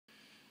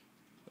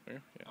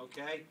here. Yeah.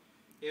 Okay,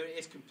 here it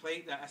is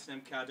complete, that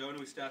S&M Cardona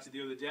we started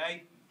the other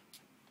day.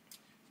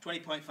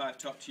 20.5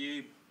 top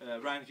tube,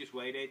 Ryan's just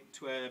weighed it,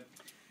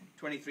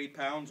 23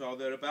 pounds or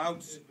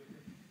thereabouts.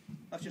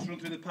 Let's just run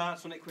through the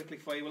parts on it quickly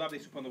for you. We'll have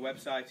this up on the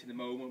website in a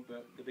moment,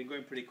 but they've been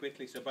going pretty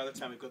quickly, so by the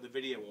time we've got the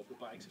video up, the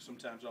bikes are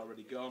sometimes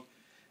already gone.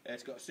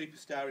 It's got a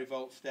Superstar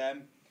Revolt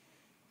stem,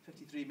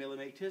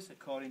 53mm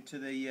according to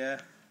the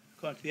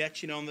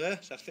etching on there,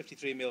 so that's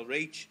 53mm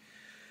reach.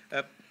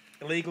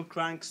 Illegal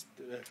cranks,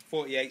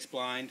 48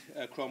 splined,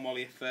 chrome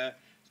Molly affair.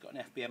 It's got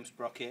an FBM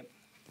sprocket,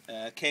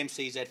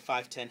 KMC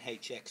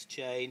Z510HX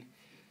chain,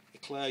 a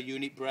clear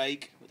unit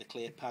brake with the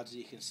clear pads, as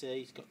you can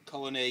see. It's got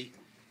Colony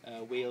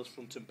wheels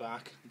front and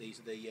back. These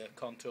are the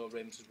contour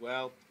rims as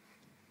well.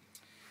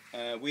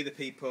 We the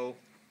People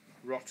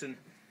Rotten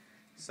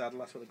saddle,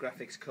 that's what the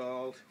graphic's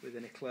called, with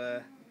an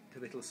eclair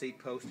pivotal seat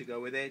post to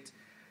go with it.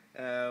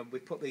 We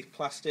put these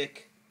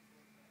plastic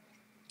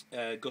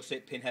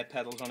gusset pinhead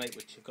pedals on it,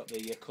 which have got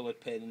the coloured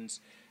pins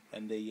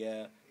and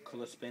the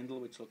colour spindle,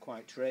 which look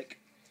quite trick.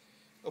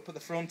 Up at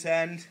the front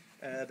end,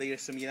 there are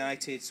some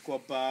United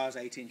squad bars,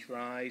 8-inch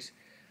rise,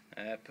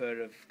 a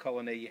pair of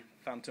Colony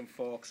Phantom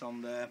forks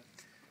on there,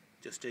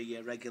 just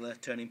a regular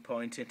turning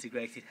point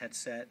integrated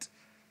headset,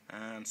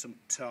 and some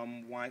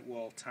Tom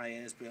Whitewall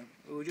tyres. But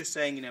we were just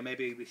saying, you know,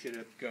 maybe we should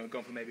have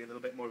gone for maybe a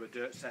little bit more of a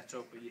dirt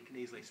setup, but you can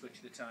easily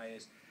switch the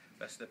tyres.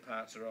 The rest of the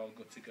parts are all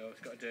good to go. It's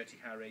got a Dirty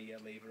Harry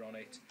lever on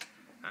it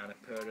and a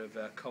pair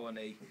of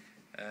Colony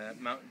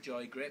Mountain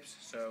Joy grips.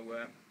 So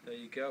there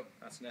you go.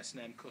 That's an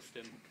S&M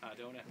custom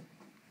Cardona.